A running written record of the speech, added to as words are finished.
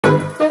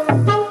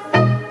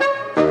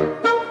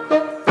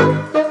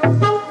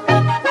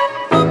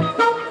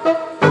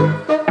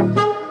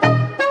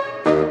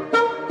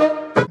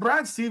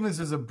Brad Stevens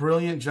is a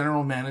brilliant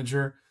general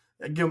manager.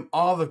 I give him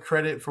all the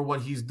credit for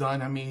what he's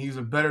done. I mean, he's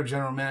a better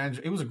general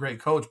manager. He was a great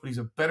coach, but he's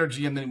a better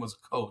GM than he was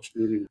a coach.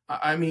 Mm-hmm.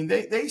 I mean,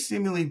 they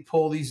seemingly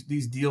pull these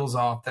deals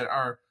off that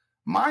are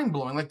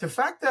mind-blowing. Like the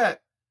fact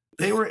that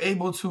they were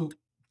able to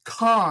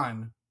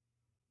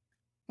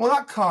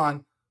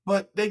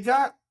but they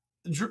got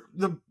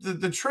the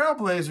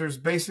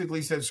Trailblazers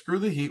basically said, screw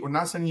the Heat. We're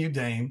not sending you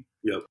Dame.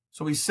 Yep.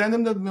 So we send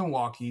him to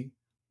Milwaukee.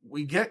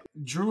 We get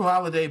Jrue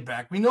Holiday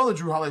back. We know that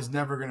Jrue Holiday's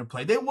never going to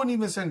play. They wouldn't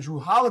even send Jrue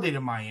Holiday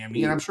to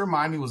Miami, and I'm sure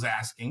Miami was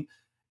asking.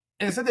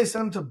 And instead they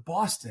sent him to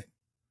Boston.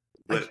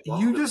 Like,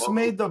 you just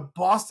made the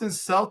Boston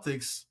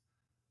Celtics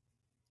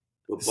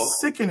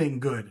sickening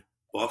good.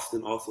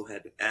 Boston also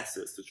had the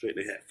assets to trade.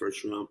 They had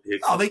first-round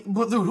picks. Oh,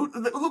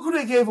 look who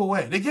they gave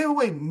away. They gave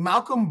away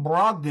Malcolm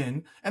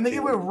Brogdon, and they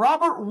gave away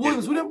Robert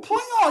Williams, who didn't play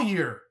all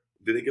year.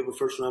 Did they give a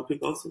first-round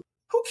pick also?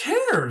 Who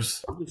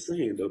cares? I'm just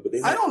saying, though. But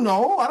I don't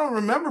know. I don't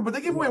remember. But they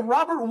gave away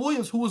Robert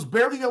Williams, who was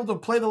barely able to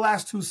play the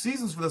last 2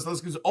 seasons for this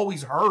list because he was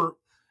always hurt.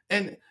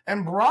 And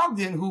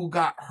Brogdon, who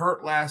got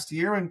hurt last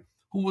year and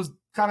who was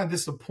kind of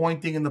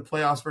disappointing in the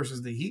playoffs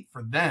versus the Heat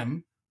for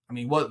them. I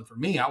mean, it wasn't for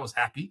me. I was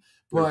happy.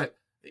 But,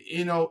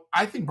 you know,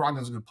 I think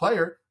Brogdon's a good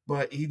player,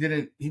 but he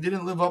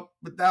didn't live up.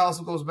 But that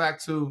also goes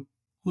back to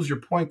who's your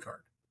point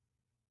guard.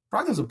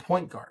 Brogdon's a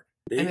point guard.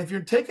 And if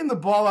you're taking the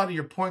ball out of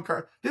your point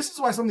guard, this is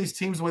why some of these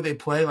teams, the way they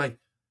play, like,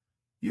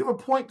 you have a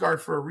point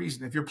guard for a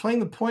reason. If you're playing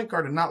the point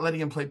guard and not letting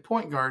him play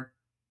point guard,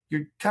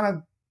 you're kind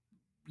of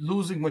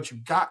losing what you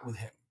got with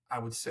him, I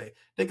would say.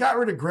 They got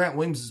rid of Grant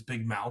Williams'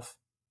 big mouth,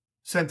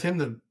 sent him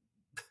to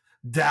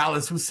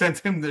Dallas, who sent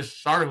him to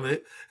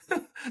Charlotte.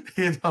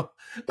 You know,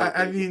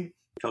 I mean,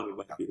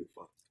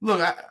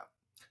 look,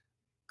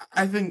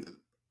 I think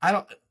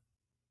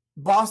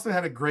Boston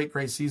had a great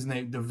season.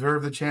 They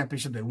deserved the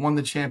championship. They won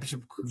the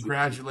championship.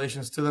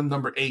 Congratulations to them.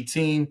 Number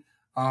 18.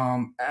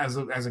 As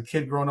a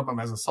kid growing up,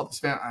 as a Celtics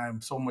fan, I'm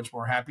so much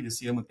more happy to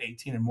see them with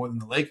 18 and more than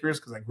the Lakers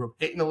because I grew up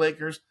hating the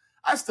Lakers.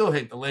 I still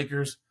hate the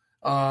Lakers.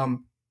 I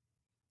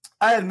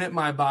admit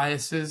my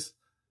biases,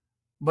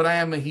 but I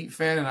am a Heat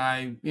fan,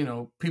 and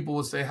people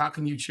would say, how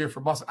can you cheer for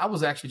Boston? I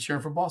was actually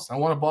cheering for Boston. I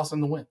wanted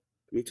Boston to win.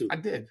 Me too. I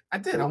did. I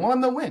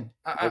wanted them to win.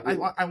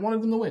 I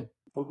wanted them to win.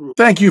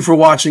 Thank you for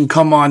watching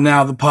Come On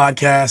Now, the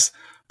podcast.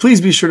 Please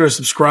be sure to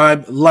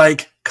subscribe,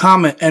 like,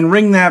 comment, and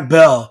ring that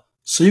bell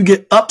so you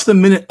get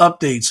up-to-the-minute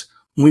updates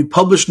when we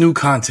publish new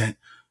content.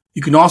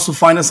 You can also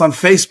find us on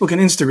Facebook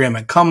and Instagram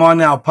at Come On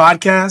Now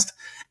Podcast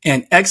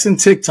and X and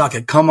TikTok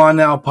at Come On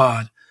Now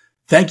Pod.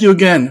 Thank you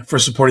again for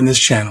supporting this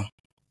channel.